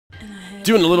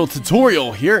doing a little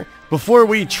tutorial here before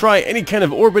we try any kind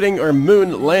of orbiting or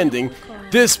moon landing.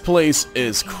 This place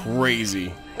is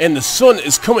crazy, and the sun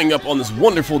is coming up on this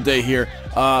wonderful day here.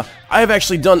 I've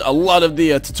actually done a lot of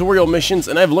the tutorial missions,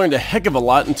 and I've learned a heck of a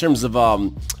lot in terms of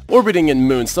orbiting and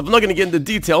moon stuff. I'm not going to get into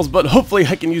details, but hopefully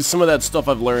I can use some of that stuff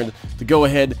I've learned to go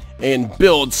ahead and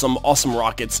build some awesome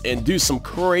rockets and do some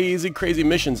crazy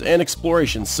missions and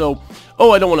exploration. So,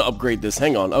 oh, I don't want to upgrade this.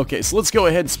 Hang on. Okay, so let's go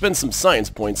ahead and spend some science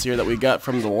points here that we got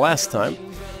from the last time.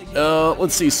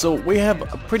 Let's see. So we have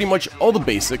pretty much all the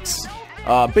basics.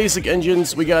 Basic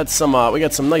engines. We got some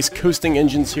nice coasting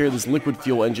engines here. This liquid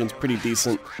fuel engine's pretty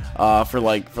decent for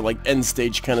like end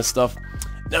stage kind of stuff.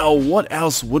 Now, what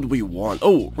else would we want?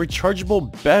 Oh,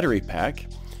 rechargeable battery pack.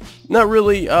 Not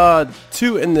really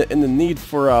too in the need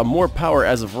for more power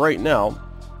as of right now.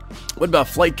 What about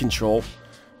flight control?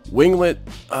 Winglet.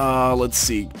 Let's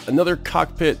see. Another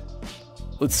cockpit.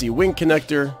 Let's see. Wing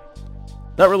connector.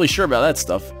 Not really sure about that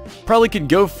stuff. Probably could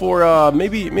go for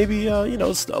maybe you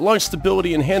know, a launch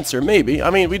stability enhancer. Maybe. I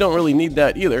mean, we don't really need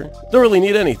that either. Don't really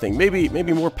need anything.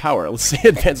 Maybe more power. Let's see.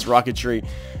 Advanced rocketry.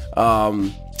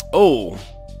 Oh,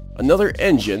 another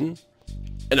engine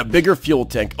and a bigger fuel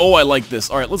tank. Oh, I like this.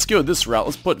 All right, let's go this route.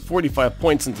 Let's put 45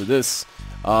 points into this,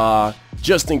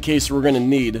 just in case we're gonna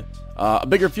need a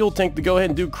bigger fuel tank to go ahead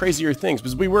and do crazier things.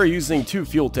 Because we were using 2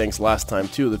 fuel tanks last time,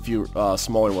 2 of the few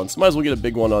smaller ones. Might as well get a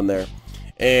big one on there.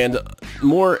 And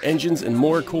more engines and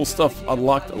more cool stuff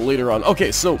unlocked later on.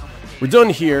 Okay, so we're done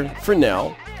here for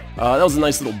now. That was a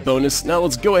nice little bonus. Now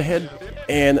let's go ahead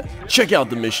and check out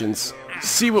the missions.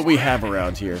 See what we have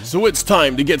around here. So it's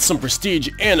time to get some prestige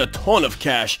and a ton of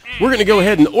cash. We're going to go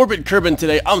ahead and orbit Kerbin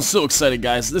today. I'm so excited,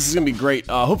 guys. This is going to be great.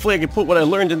 Hopefully I can put what I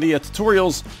learned in the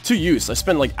tutorials to use. I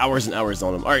spent like hours and hours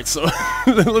on them. Alright, so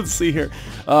let's see here.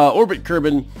 Orbit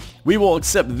Kerbin. We will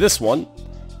accept this one.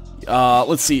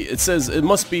 Let's see. It says you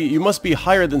must be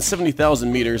higher than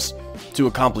 70,000 meters to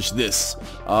accomplish this.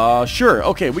 Sure.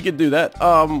 Okay, we could do that.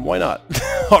 Why not?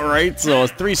 Alright, so a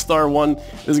 3-star one.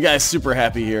 This guy's super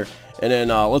happy here. And then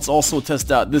let's also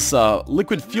test out this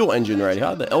liquid fuel engine right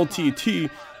here, the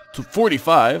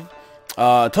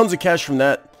LTT-45. Tons of cash from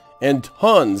that, and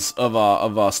tons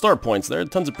of star points there,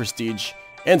 tons of prestige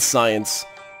and science.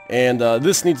 And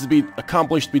this needs to be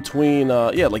accomplished between,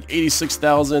 yeah, like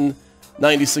 86,000,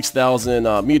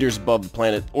 96,000 meters above the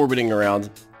planet, orbiting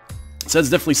around. So that's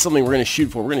definitely something we're going to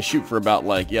shoot for. We're going to shoot for about,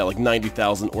 like, yeah, like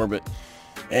 90,000 orbit.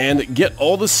 And get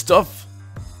all this stuff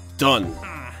done.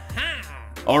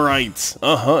 Alright,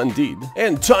 indeed.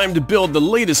 And time to build the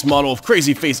latest model of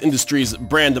Crazy Face Industries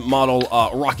brand model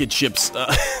rocket ships.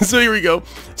 So here we go.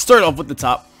 Start off with the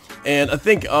top. And I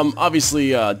think, obviously,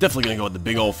 definitely gonna go with the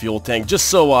big old fuel tank. Just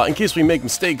so, in case we make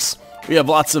mistakes, we have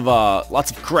lots of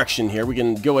correction here. We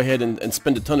can go ahead and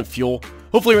spend a ton of fuel.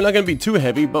 Hopefully we're not gonna be too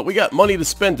heavy, but we got money to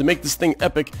spend to make this thing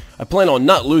epic. I plan on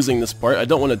not losing this part. I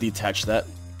don't want to detach that.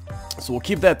 So we'll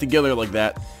keep that together like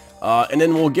that. And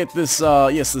then we'll get this,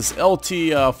 yes, this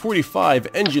LT-45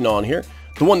 engine on here,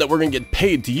 the one that we're gonna get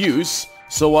paid to use.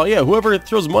 So, yeah, whoever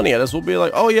throws money at us, we'll be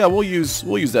like, oh yeah, we'll use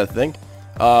that thing.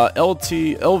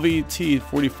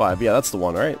 LVT-45, yeah, that's the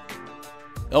one, right?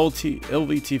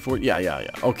 LVT-40, yeah.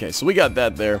 Okay, so we got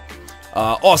that there.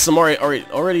 Awesome. All right,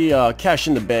 already cash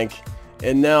in the bank.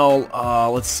 And now,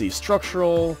 let's see,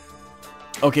 structural.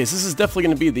 Okay, so this is definitely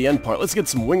gonna be the end part. Let's get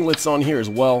some winglets on here as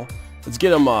well. Let's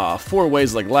get them 4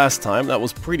 ways like last time. That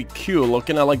was pretty cool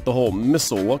looking. I like the whole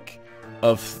missile look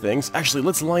of things. Actually,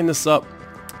 let's line this up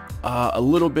a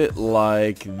little bit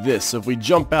like this. So if we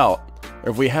jump out, or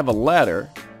if we have a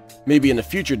ladder, maybe in a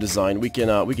future design, we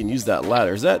can use that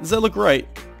ladder. Does that look right?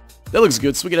 That looks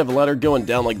good. So we can have a ladder going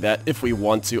down like that if we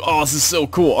want to. Oh, this is so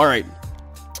cool. All right.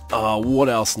 What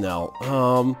else now?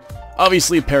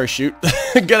 Obviously a parachute.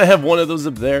 Gotta have one of those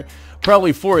up there.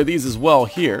 Probably 4 of these as well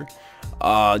here.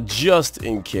 Just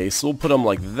in case. So we'll put them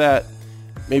like that.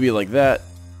 Maybe like that.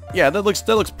 Yeah, that looks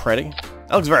pretty.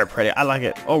 That looks very pretty. I like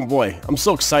it. Oh boy, I'm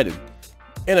so excited.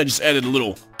 And I just added a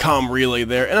little comm relay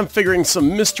there. And I'm figuring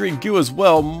some mystery goo as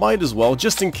well. Might as well,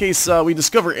 just in case we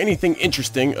discover anything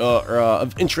interesting or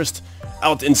of interest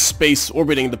out in space,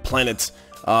 orbiting the planet.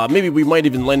 Maybe we might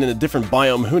even land in a different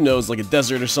biome. Who knows, like a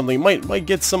desert or something. Might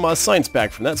get some science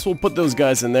back from that. So we'll put those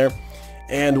guys in there.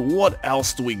 And what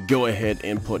else do we go ahead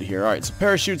and put here? Alright, so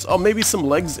parachutes. Oh, maybe some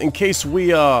legs in case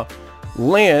we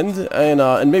land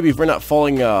and maybe if we're not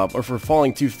falling or if we're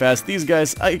falling too fast. These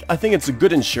guys, I think it's a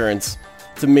good insurance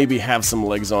to maybe have some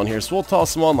legs on here. So we'll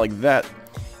toss them on like that.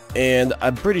 And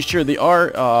I'm pretty sure they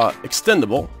are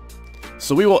extendable.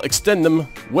 So we will extend them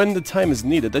when the time is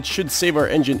needed. That should save our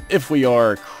engine if we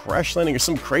are crash landing or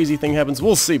some crazy thing happens.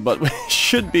 We'll see, but we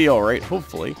should be alright,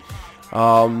 hopefully.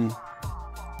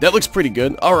 That looks pretty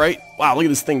good. Alright. Wow, look at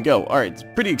this thing go. Alright, it's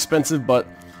pretty expensive, but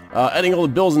adding all the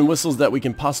bells and whistles that we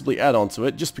can possibly add onto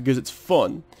it, just because it's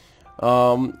fun.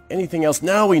 Anything else?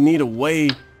 Now we need a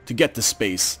way to get to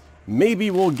space.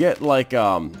 Maybe we'll get, like,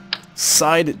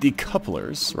 side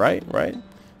decouplers, right?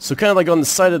 So kind of like on the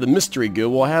side of the mystery goo,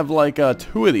 we'll have like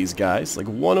 2 of these guys, like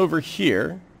one over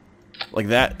here, like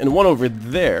that, and one over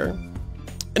there, and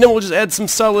then we'll just add some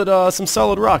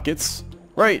solid rockets,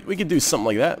 right? We could do something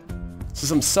like that. So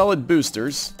some solid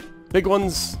boosters, big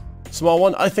ones, small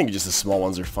one. I think just the small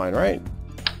ones are fine, right?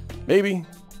 Maybe.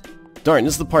 Darn,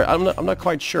 this is the part I'm not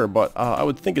quite sure, but I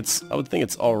would think it's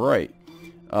all right.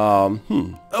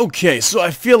 Okay, so I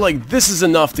feel like this is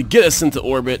enough to get us into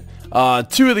orbit. 2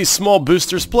 of these small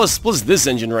boosters plus this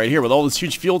engine right here with all this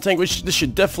huge fuel tank, which this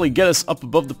should definitely get us up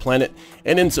above the planet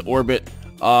and into orbit.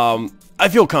 I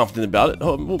feel confident about it.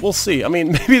 We'll see. I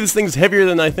mean, maybe this thing's heavier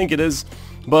than I think it is,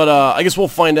 but I guess we'll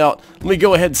find out. Let me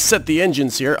go ahead and set the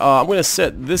engines here. I'm going to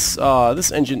set this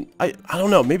this engine. I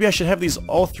don't know. Maybe I should have these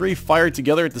all 3 fire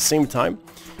together at the same time.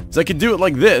 So I could do it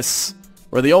like this,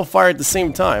 where they all fire at the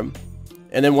same time.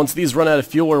 And then once these run out of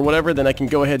fuel or whatever, then I can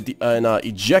go ahead and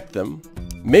eject them.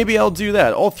 Maybe I'll do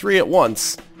that, all 3 at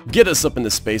once, get us up into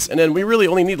space, and then we really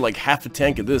only need like half a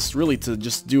tank of this, really, to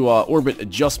just do orbit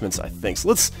adjustments, I think. So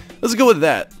let's go with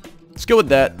that. Let's go with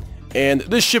that. And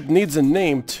this ship needs a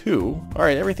name, too.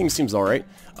 Alright, everything seems alright.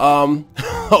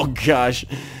 Oh gosh.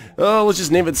 Let's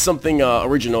just name it something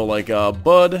original, like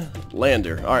Bud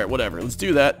Lander. Alright, whatever. Let's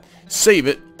do that. Save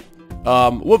it.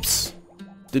 Whoops.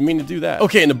 Didn't mean to do that.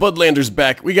 Okay, and the Bud Lander's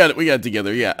back. We got it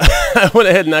together, yeah. I went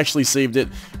ahead and actually saved it.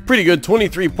 Pretty good.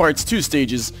 23 parts, 2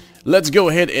 stages. Let's go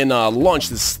ahead and launch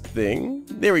this thing.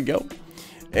 There we go.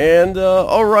 And,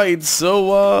 alright,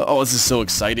 so, oh, this is so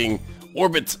exciting.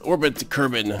 Orbit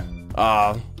Kerbin.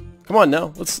 Come on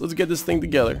now. Let's get this thing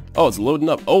together. Oh, it's loading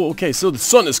up. Oh, okay, so the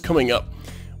sun is coming up.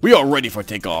 We are ready for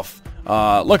takeoff.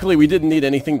 Luckily, we didn't need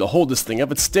anything to hold this thing up.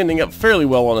 It's standing up fairly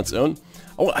well on its own.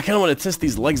 Oh, I kind of want to test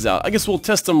these legs out. I guess we'll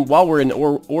test them while we're in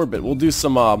orbit. We'll do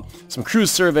some cruise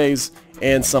surveys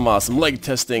and some leg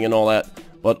testing and all that.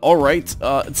 But alright,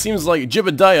 it seems like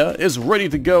Jebediah is ready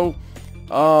to go.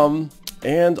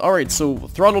 And alright, so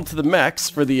throttle to the max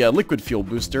for the liquid fuel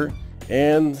booster.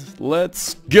 And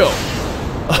let's go.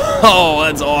 Oh,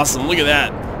 that's awesome. Look at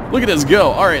that. Look at us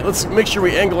go. Alright, let's make sure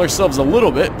we angle ourselves a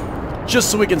little bit, just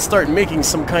so we can start making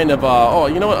some kind of, oh,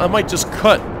 you know what? I might just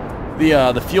cut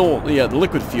the fuel, the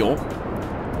liquid fuel,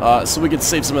 so we can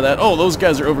save some of that. Oh, those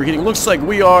guys are overheating. Looks like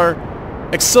we are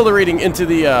accelerating into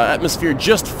the atmosphere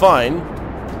just fine.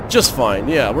 Just fine.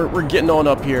 Yeah, we're getting on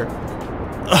up here.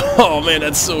 Oh man,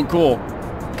 that's so cool.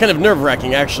 Kind of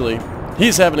nerve-wracking, actually.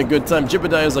 He's having a good time.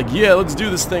 Jebediah's like, yeah, let's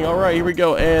do this thing. All right, here we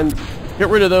go, and get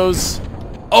rid of those.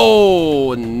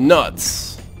 Oh,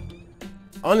 nuts.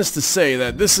 Honest to say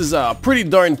that this is pretty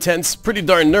darn tense, pretty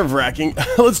darn nerve-wracking.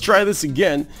 Let's try this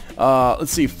again.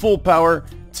 Let's see, full power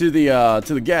to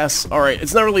the gas. All right,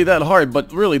 it's not really that hard,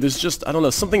 but really, there's just, I don't know,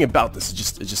 something about this.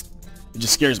 It just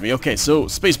scares me. Okay, so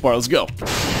spacebar, let's go.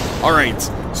 All right,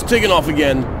 so taking off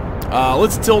again.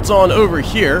 Let's tilt on over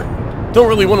here. Don't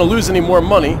really want to lose any more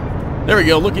money. There we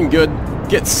go, looking good.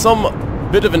 Get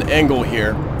some bit of an angle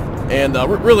here, and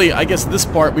really, I guess this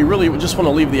part we really just want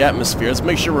to leave the atmosphere. Let's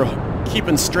make sure we're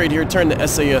keeping straight here. Turn the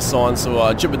SAS on, so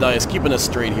Jebediah is keeping us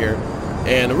straight here.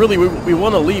 And really, we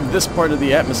want to leave this part of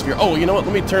the atmosphere. Oh, you know what?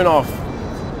 Let me turn off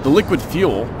the liquid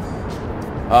fuel,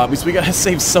 because we got to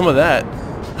save some of that.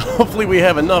 Hopefully we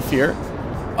have enough here.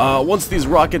 Once these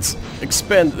rockets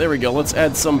expend, there we go. Let's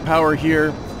add some power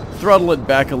here. Throttle it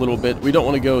back a little bit. We don't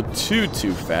want to go too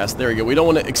fast. There we go. We don't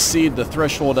want to exceed the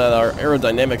threshold that our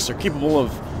aerodynamics are capable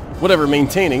of, whatever,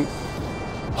 maintaining.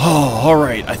 Oh,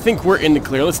 alright, I think we're in the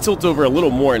clear. Let's tilt over a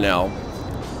little more now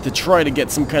to try to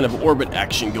get some kind of orbit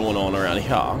action going on around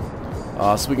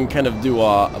here. So we can kind of do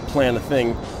a plan, a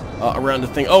thing around the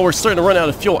thing. Oh, we're starting to run out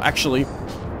of fuel, actually.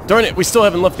 Darn it, we still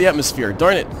haven't left the atmosphere.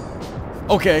 Darn it.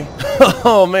 Okay.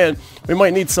 Oh, man. We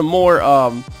might need some more,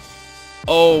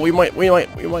 oh, we might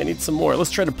need some more.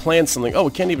 Let's try to plan something. Oh,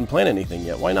 we can't even plan anything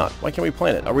yet. Why not? Why can't we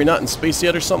plan it? Are we not in space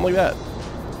yet or something like that?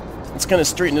 Let's kind of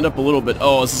straighten it up a little bit.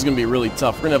 Oh, this is going to be really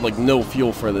tough. We're going to have, like, no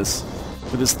fuel for this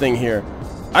thing here.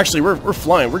 Actually, we're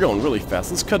flying. We're going really fast.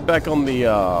 Let's cut back on the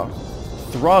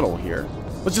throttle here.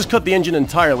 Let's just cut the engine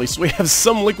entirely so we have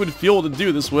some liquid fuel to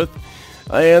do this with.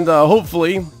 And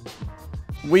hopefully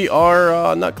we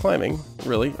are not climbing,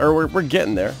 really. Or we're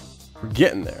getting there. We're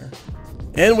getting there.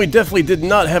 And we definitely did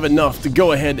not have enough to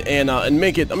go ahead and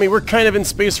make it. I mean, we're kind of in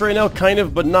space right now, kind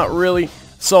of, but not really.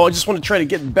 So I just want to try to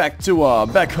get back to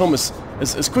back home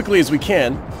as quickly as we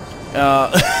can.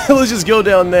 Let's just go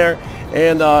down there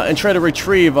and try to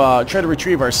retrieve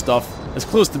our stuff as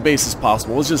close to base as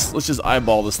possible. Let's just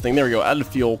eyeball this thing. There we go. Add the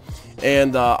fuel,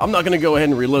 and I'm not gonna go ahead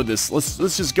and reload this. Let's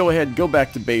just go ahead, go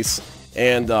back to base,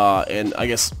 and I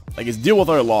guess deal with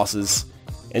our losses.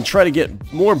 And try to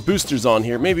get more boosters on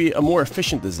here, maybe a more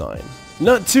efficient design.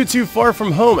 Not too far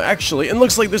from home, actually, and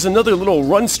looks like there's another little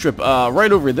run strip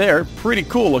right over there. Pretty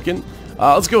cool looking.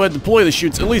 Let's go ahead and deploy the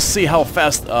chutes, at least see how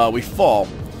fast we fall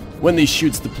when these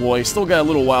chutes deploy. Still got a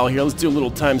little while here. Let's do a little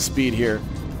time speed here.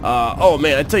 Oh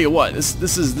man, I tell you what,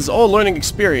 this is all a learning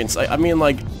experience. I mean,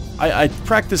 like, I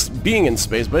practiced being in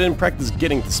space, but I didn't practice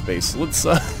getting to space. Let's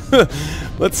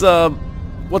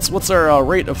what's our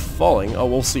rate of falling? Oh,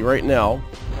 we'll see right now.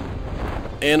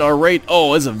 And our rate,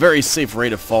 oh, it's a very safe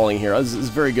rate of falling here. This is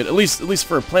very good, at least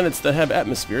for planets that have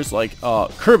atmospheres, like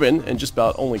Kerbal, and just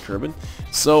about only Kerbal.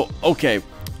 So, okay,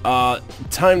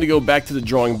 time to go back to the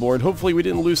drawing board. Hopefully we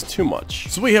didn't lose too much.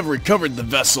 So we have recovered the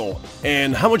vessel,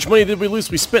 and how much money did we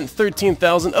lose? We spent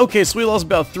 13,000. Okay, so we lost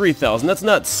about 3,000. That's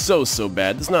not so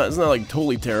bad. It's not like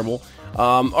totally terrible.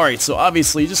 All right, so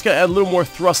obviously you just gotta add a little more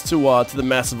thrust to the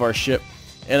mass of our ship,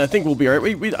 and I think we'll be all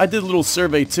right. I did a little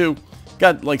survey too.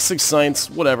 Got like 6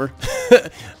 science, whatever.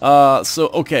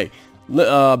 So, okay,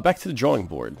 back to the drawing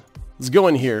board. Let's go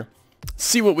in here,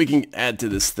 see what we can add to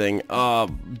this thing.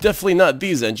 Definitely not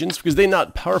these engines, because they're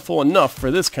not powerful enough for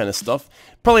this kind of stuff.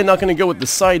 Probably not going to go with the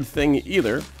side thing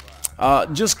either.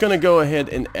 Just going to go ahead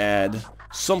and add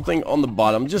something on the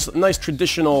bottom. Just a nice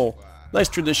traditional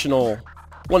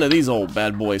one of these old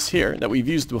bad boys here that we've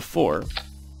used before.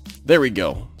 There we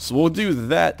go. So we'll do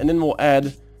that, and then we'll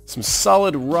add some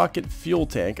solid rocket fuel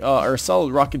tank, or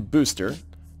solid rocket booster.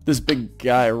 This big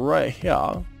guy right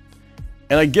here.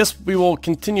 And I guess we will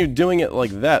continue doing it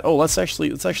like that. Oh, let's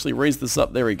actually raise this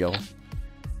up. There we go.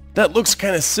 That looks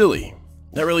kind of silly.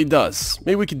 That really does.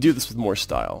 Maybe we could do this with more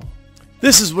style.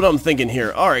 This is what I'm thinking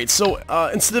here. Alright, so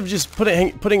instead of just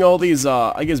putting all these,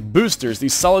 I guess, boosters,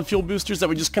 these solid fuel boosters that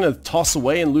we just kind of toss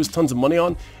away and lose tons of money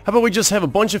on, how about we just have a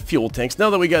bunch of fuel tanks? Now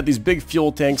that we got these big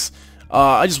fuel tanks,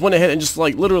 I just went ahead and just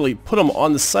like literally put them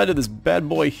on the side of this bad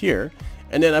boy here,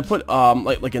 and then I put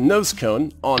like a nose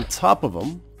cone on top of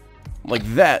them, like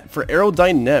that, for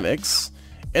aerodynamics,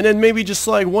 and then maybe just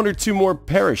like 1 or 2 more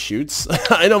parachutes.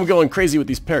 I know I'm going crazy with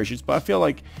these parachutes, but I feel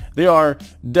like they are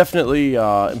definitely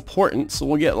important. So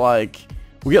we'll get like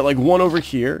 1 over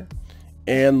here,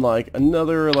 and like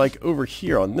another like over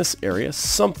here on this area,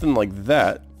 something like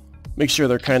that. Make sure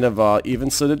they're kind of even.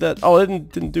 So did that? Oh,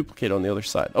 it didn't duplicate on the other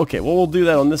side. Okay, well, we'll do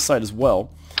that on this side as well.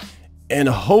 And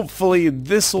hopefully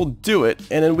this will do it.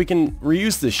 And then we can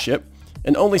reuse this ship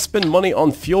and only spend money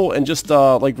on fuel and just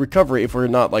like recovery if we're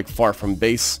not like far from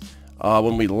base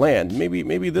when we land.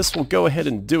 Maybe this will go ahead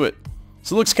and do it.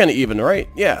 So it looks kind of even, right?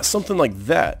 Yeah, something like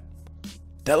that.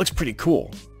 That looks pretty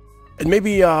cool. And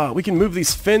maybe we can move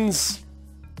these fins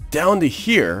down to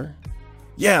here.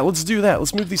 Yeah, let's do that.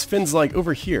 Let's move these fins like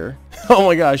over here. Oh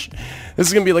my gosh, this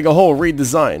is gonna be like a whole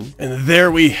redesign. And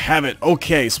there we have it.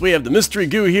 Okay, so we have the mystery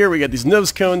goo here. We got these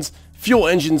nose cones, fuel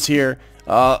engines here.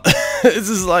 This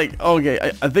is like, okay,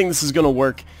 I think this is gonna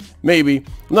work. Maybe.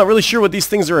 I'm not really sure what these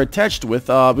things are attached with,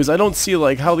 because I don't see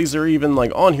like how these are even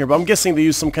like on here, but I'm guessing they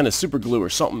use some kind of super glue or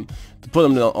something to put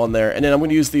them on there. And then I'm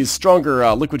gonna use these stronger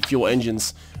liquid fuel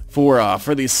engines for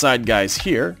these side guys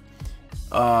here.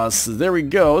 So there we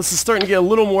go. This is starting to get a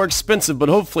little more expensive, but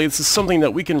hopefully this is something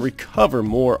that we can recover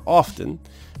more often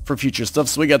for future stuff.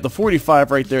 So we got the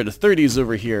 45 right there, the 30s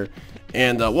over here,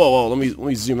 and whoa, let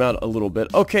me zoom out a little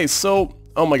bit. Okay, so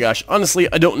oh my gosh,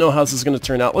 honestly, I don't know how this is going to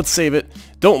turn out. Let's save it.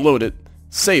 Don't load it.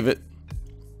 Save it.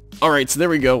 All right, so there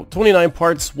we go. 29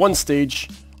 parts, 1 stage,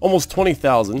 almost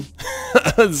 20,000.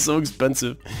 That's so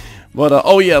expensive. But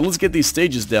oh yeah, let's get these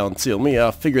stages down too. Let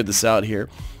me figure this out here.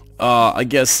 I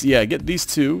guess, yeah, get these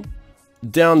 2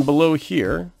 down below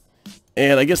here,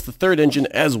 and I guess the 3rd engine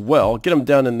as well. Get them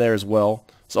down in there as well.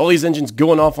 So all these engines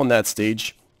going off on that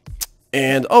stage,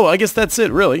 and oh, I guess that's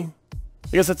it, really.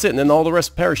 I guess that's it, and then all the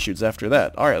rest parachutes after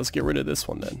that. Alright, let's get rid of this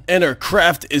one then. And our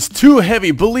craft is too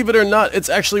heavy. Believe it or not, it's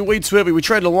actually way too heavy. We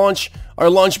tried to launch our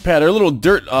launch pad. Our little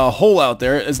dirt hole out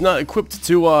there is not equipped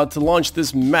to launch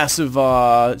this massive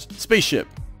spaceship.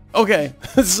 Okay,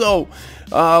 so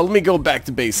let me go back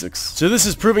to basics. So this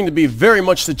is proving to be very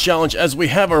much the challenge, as we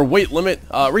have our weight limit.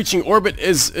 Reaching orbit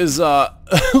is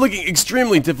looking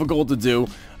extremely difficult to do,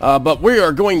 but we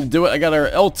are going to do it. I got our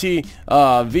LT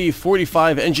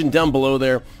V45 engine down below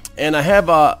there, and I have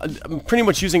I'm pretty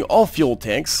much using all fuel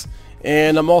tanks,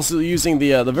 And I'm also using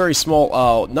the very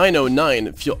small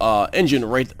 909 fuel, engine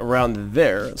right around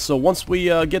there. So once we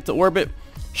get to orbit,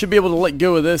 should be able to let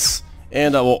go of this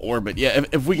and well, orbit. Yeah,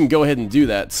 if we can go ahead and do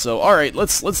that. So all right,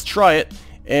 let's try it.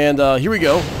 And here we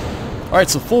go. All right,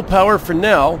 so full power for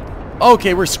now.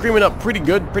 Okay, we're screaming up pretty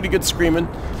good screaming.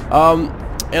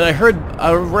 And I heard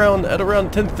at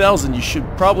around 10,000, you should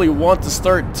probably want to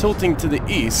start tilting to the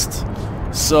east.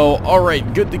 So all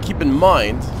right, good to keep in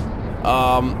mind.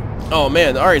 Oh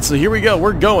man, all right, so here we go.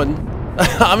 We're going.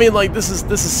 I mean, like this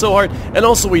is so hard. And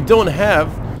also, we don't have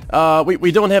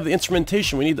we don't have the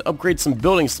instrumentation. We need to upgrade some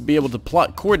buildings to be able to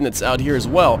plot coordinates out here as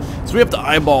well. So we have to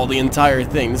eyeball the entire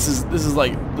thing. This is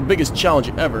like the biggest challenge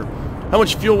ever. How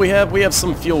much fuel we have? We have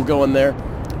some fuel going there.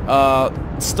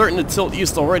 Starting to tilt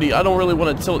east already. I don't really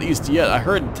want to tilt east yet. I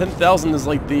heard 10,000 is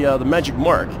like the magic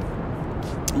mark.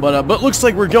 But looks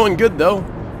like we're going good though.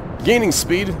 Gaining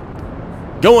speed.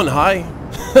 Going high.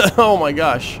 Oh my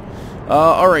gosh.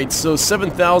 Alright, so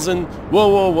 7,000.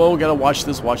 Whoa. Gotta watch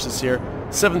this here.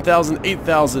 7,000,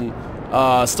 8,000.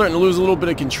 Starting to lose a little bit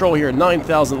of control here.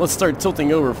 9,000. Let's start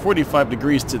tilting over 45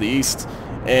 degrees to the east.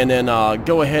 And then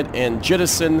go ahead and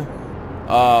jettison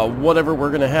whatever we're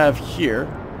going to have here.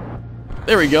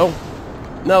 There we go.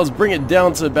 Now let's bring it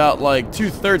down to about like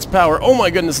 2/3 power. Oh my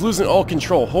goodness, losing all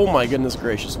control. Oh my goodness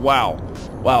gracious. Wow,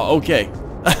 okay.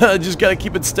 Just got to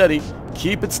keep it steady.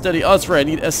 Keep it steady. Oh, that's right. I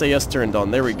need SAS turned on.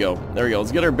 There we go.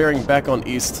 Let's get our bearing back on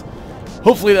east.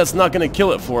 Hopefully that's not going to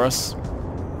kill it for us.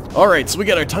 Alright, so we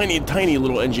got our tiny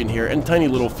little engine here, and tiny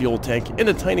little fuel tank, in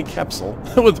a tiny capsule,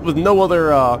 with no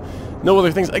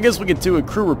other things. I guess we could do a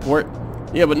crew report.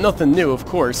 Yeah, but nothing new, of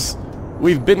course.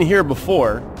 We've been here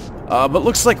before, but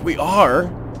looks like we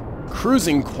are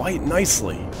cruising quite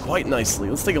nicely.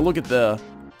 Let's take a look at the...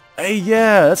 Hey,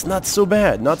 yeah, that's not so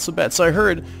bad, So I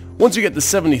heard, once you get to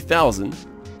 70,000,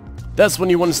 that's when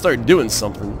you want to start doing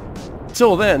something.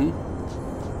 Till then,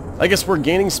 I guess we're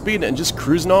gaining speed and just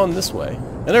cruising on this way.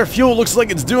 And our fuel looks like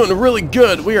it's doing really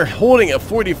good. We are holding a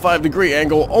 45-degree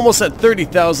angle, almost at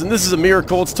 30,000. This is a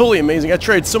miracle. It's totally amazing. I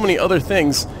tried so many other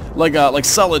things, like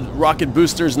solid rocket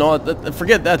boosters and all that.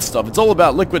 Forget that stuff. It's all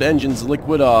about liquid engines,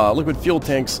 liquid fuel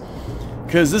tanks.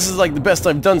 Because this is like the best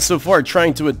I've done so far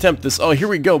trying to attempt this. Oh, here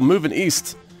we go, moving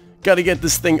east. Got to get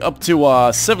this thing up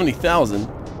to 70,000.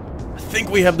 I think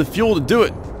we have the fuel to do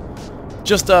it.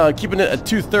 Just keeping it at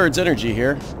 2/3 energy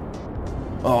here.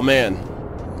 Oh man.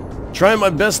 Trying my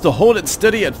best to hold it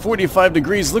steady at 45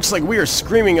 degrees. Looks like we are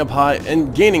screaming up high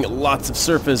and gaining lots of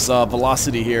surface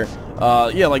velocity here.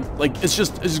 Yeah, like it's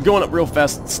just going up real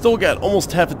fast. Still got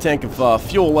almost half a tank of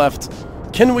fuel left.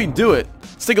 Can we do it?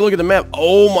 Let's take a look at the map.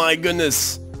 Oh my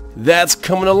goodness. That's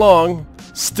coming along.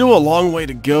 Still a long way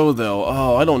to go though.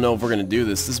 Oh, I don't know if we're gonna do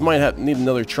this. This might need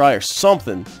another try or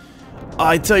something.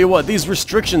 I tell you what, these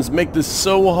restrictions make this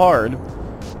so hard.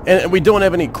 And we don't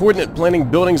have any coordinate planning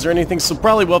buildings or anything, so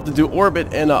probably we'll have to do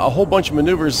orbit and a whole bunch of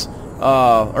maneuvers,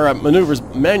 maneuvers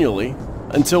manually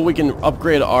until we can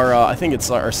upgrade our, I think it's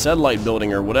our satellite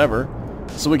building or whatever,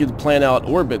 so we can plan out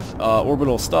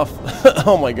orbital stuff.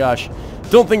 Oh my gosh.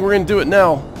 Don't think we're going to do it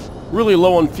now. Really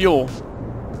low on fuel.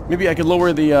 Maybe I could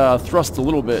lower the thrust a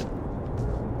little bit.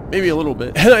 Maybe a little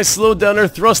bit. And I slowed down our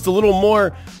thrust a little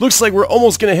more. Looks like we're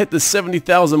almost going to hit the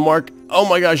 70,000 mark. Oh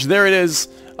my gosh, there it is.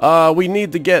 We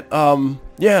need to get,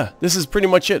 yeah, this is pretty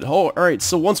much it. Oh, alright,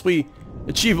 so once we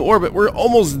achieve orbit, we're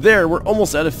almost there. We're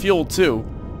almost out of fuel, too.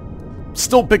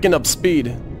 Still picking up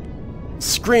speed.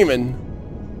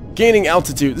 Screaming. Gaining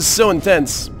altitude. This is so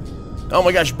intense. Oh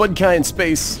my gosh, Bud Kai in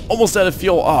space. Almost out of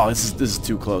fuel. Oh, this is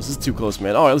too close. This is too close,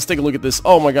 man. Alright, let's take a look at this.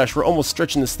 Oh my gosh, we're almost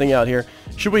stretching this thing out here.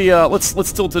 Should we,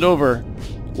 let's tilt it over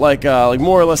like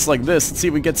more or less like this. Let's see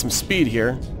if we get some speed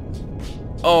here.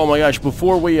 Oh my gosh,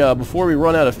 before we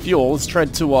run out of fuel, let's try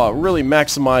to really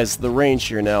maximize the range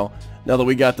here now that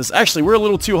we got this. Actually, we're a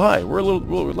little too high. We're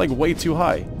like way too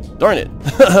high. Darn it.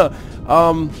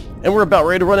 And we're about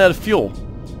ready to run out of fuel.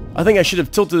 I think I should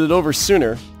have tilted it over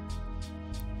sooner.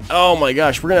 Oh my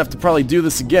gosh, we're gonna have to probably do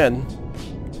this again.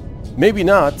 Maybe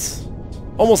not.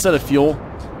 Almost out of fuel.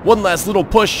 One last little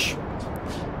push.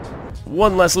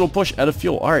 Out of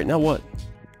fuel. Alright, now what?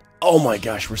 Oh my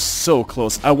gosh, we're so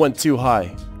close. I went too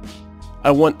high.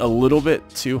 I went a little bit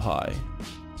too high.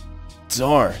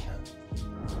 Darn.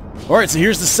 Alright, so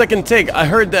here's the second take. I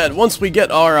heard that once we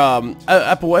get our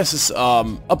Apoesis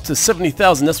up to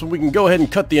 70,000, that's when we can go ahead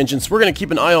and cut the engine. So we're going to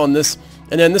keep an eye on this.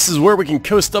 And then this is where we can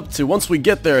coast up to. Once we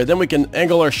get there, then we can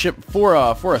angle our ship for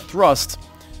a thrust.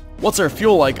 What's our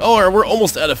fuel like? Oh, we're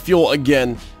almost out of fuel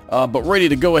again. But ready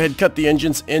to go ahead, cut the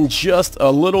engines in just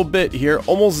a little bit here.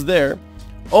 Almost there.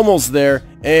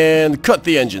 and cut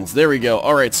the engines. There we go.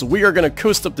 Alright, so we are going to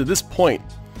coast up to this point.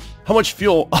 How much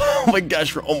fuel? Oh my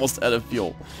gosh, we're almost out of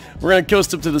fuel. We're going to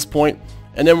coast up to this point,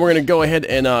 and then we're going to go ahead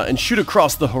and shoot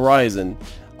across the horizon.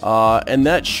 And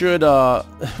that should,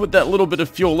 with that little bit of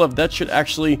fuel left, that should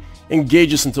actually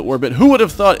engage us into orbit. Who would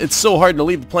have thought it's so hard to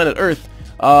leave the planet Earth?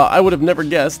 I would have never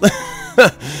guessed.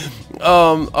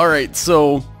 Alright,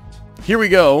 so here we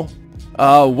go.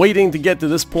 Waiting to get to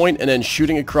this point and then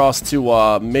shooting across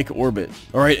to make orbit.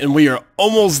 Alright, and we are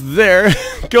almost there.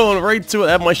 Going right to it.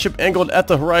 I have my ship angled at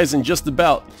the horizon just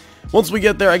about. Once we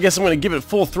get there, I guess I'm going to give it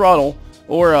full throttle.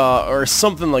 Or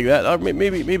something like that.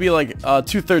 Maybe like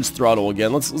 2/3 throttle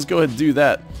again. Let's go ahead and do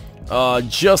that.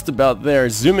 Just about there.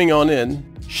 Zooming on in.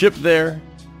 Ship there.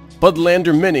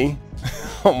 Budlander Mini.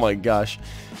 Oh my gosh.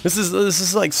 This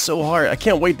is like so hard. I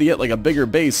can't wait to get like a bigger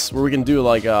base where we can do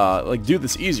like do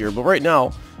this easier. But right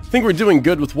now, I think we're doing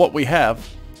good with what we have.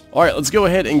 All right, let's go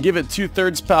ahead and give it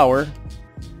 2/3 power.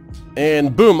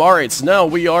 And boom. All right, so now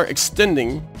we are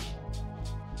extending.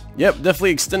 Yep,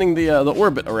 definitely extending the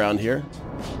orbit around here.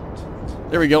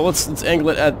 There we go. Let's angle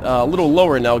it at a little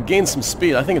lower now. Gain some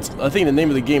speed. I think the name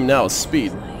of the game now is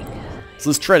speed. So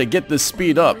let's try to get this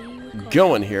speed up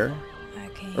going here.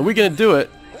 Are we gonna do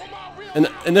it?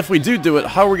 And if we do it,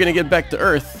 how are we gonna get back to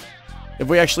Earth if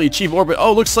we actually achieve orbit?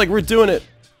 Oh, looks like we're doing it.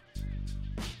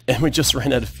 And we just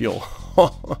ran out of fuel.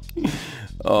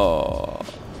 Oh.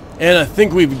 And I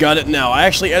think we've got it now. I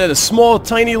actually added a small,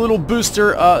 tiny little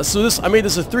booster. So I made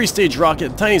this a 3-stage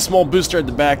rocket, tiny small booster at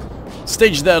the back.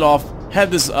 Staged that off. Had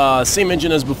this same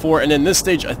engine as before, and then this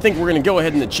stage, I think we're gonna go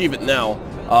ahead and achieve it now.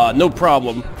 No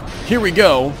problem. Here we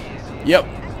go. Yep.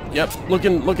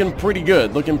 Looking pretty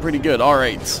good. Looking pretty good. All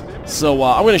right. So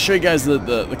I'm gonna show you guys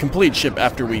the complete ship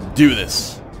after we do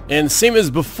this. And same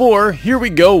as before. Here we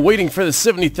go. Waiting for the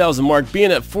 70,000 mark,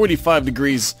 being at 45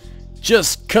 degrees.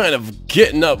 Just kind of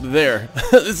getting up there.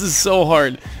 This is so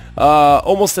hard.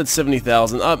 Almost at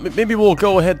 70,000. Maybe we'll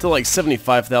go ahead to like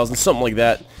 75,000, something like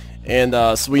that. And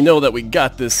so we know that we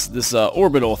got this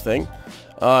orbital thing.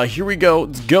 Here we go.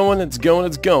 It's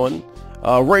going.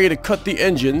 Ready to cut the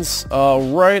engines.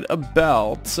 Right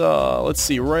about. Let's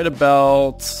see. Right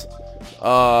about.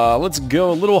 Let's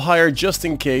go a little higher just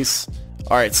in case.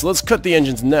 All right. So let's cut the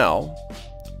engines now.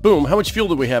 Boom. How much fuel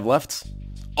do we have left?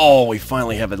 Oh, we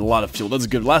finally have a lot of fuel. That's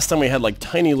good. Last time we had like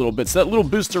tiny little bits. That little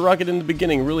booster rocket in the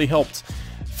beginning really helped.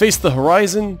 Face the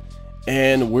horizon,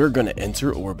 and we're gonna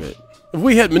enter orbit. If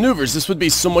we had maneuvers, this would be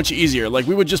so much easier. Like,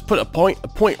 we would just put a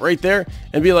point right there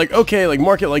and be like, okay, like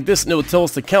mark it like this, and it would tell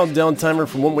us the countdown timer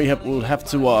from when we would have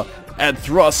to add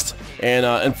thrust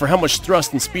and for how much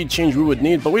thrust and speed change we would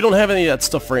need. But we don't have any of that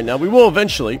stuff right now. We will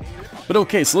eventually. But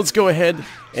okay, so let's go ahead,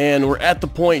 and we're at the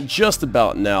point just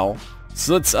about now.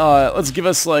 So let's give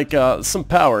us like some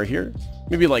power here,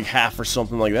 maybe like half or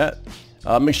something like that.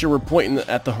 Make sure we're pointing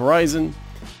at the horizon,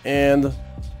 and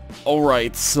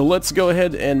alright, so let's go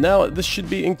ahead, and now this should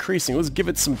be increasing. Let's give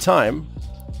it some time.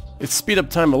 Let's speed up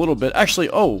time a little bit. Actually,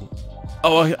 oh,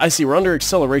 I see, we're under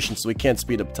acceleration, so we can't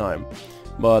speed up time.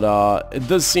 But it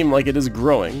does seem like it is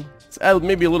growing. Let's add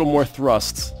maybe a little more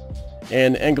thrust,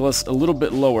 and angle us a little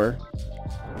bit lower.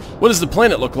 What does the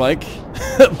planet look like?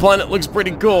 The planet looks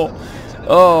pretty cool.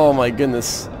 Oh my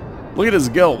goodness. Look at us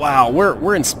go. Wow,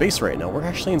 we're in space right now. We're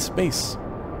actually in space.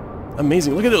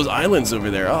 Amazing. Look at those islands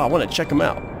over there. Oh, I want to check them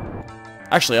out.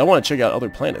 Actually, I want to check out other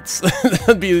planets.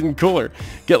 That'd be even cooler.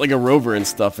 Get like a rover and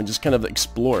stuff and just kind of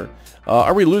explore.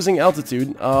 Are we losing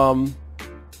altitude? No,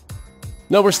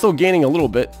 we're still gaining a little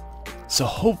bit. So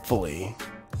hopefully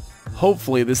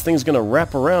this thing's going to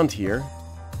wrap around here.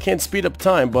 Can't speed up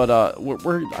time, but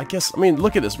I guess, I mean,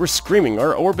 look at this. We're screaming.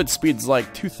 Our orbit speed's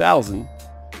like 2,000.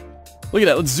 Look at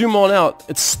that. Let's zoom on out.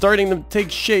 It's starting to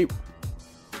take shape.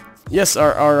 Yes,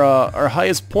 our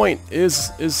highest point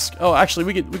is oh, actually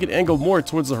we could angle more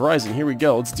towards the horizon. Here we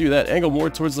go. Let's do that. Angle more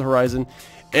towards the horizon.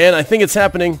 And I think it's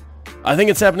happening.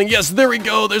 Yes, there we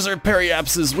go. There's our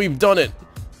periapses. We've done it.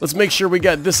 Let's make sure we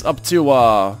got this up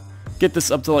to get this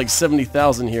up to like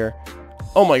 70,000 here.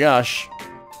 Oh my gosh.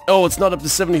 Oh, it's not up to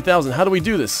 70,000. How do we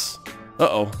do this?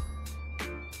 Uh-oh.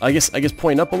 I guess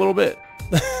point up a little bit.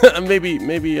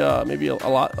 maybe a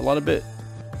lot of bit.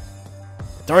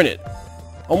 Darn it.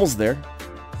 Almost there.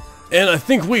 And I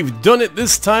think we've done it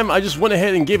this time. I just went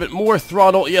ahead and gave it more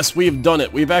throttle. Yes, we've done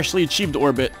it. We've actually achieved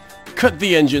orbit. Cut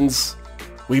the engines.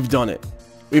 We've done it.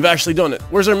 We've actually done it.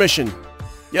 Where's our mission?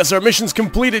 Yes, our mission's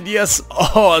completed. Yes.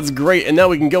 Oh, that's great. And now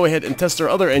we can go ahead and test our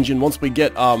other engine once we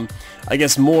get, I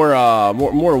guess,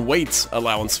 more weight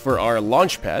allowance for our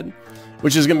launch pad,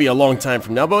 which is going to be a long time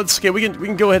from now. But it's okay. We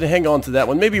can go ahead and hang on to that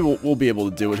one. Maybe we'll be able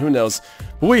to do it. Who knows?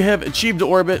 But we have achieved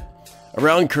orbit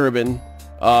around Kerbin.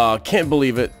 Can't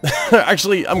believe it.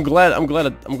 Actually, I'm glad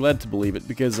to believe it,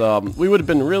 because we would have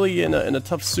been really in a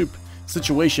tough soup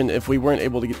situation if we weren't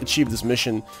able to achieve this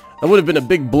mission. That would have been a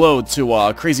big blow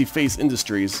to Crazy Face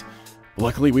Industries.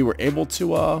 Luckily, we were able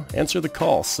to answer the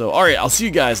call. So, alright, I'll see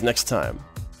you guys next time.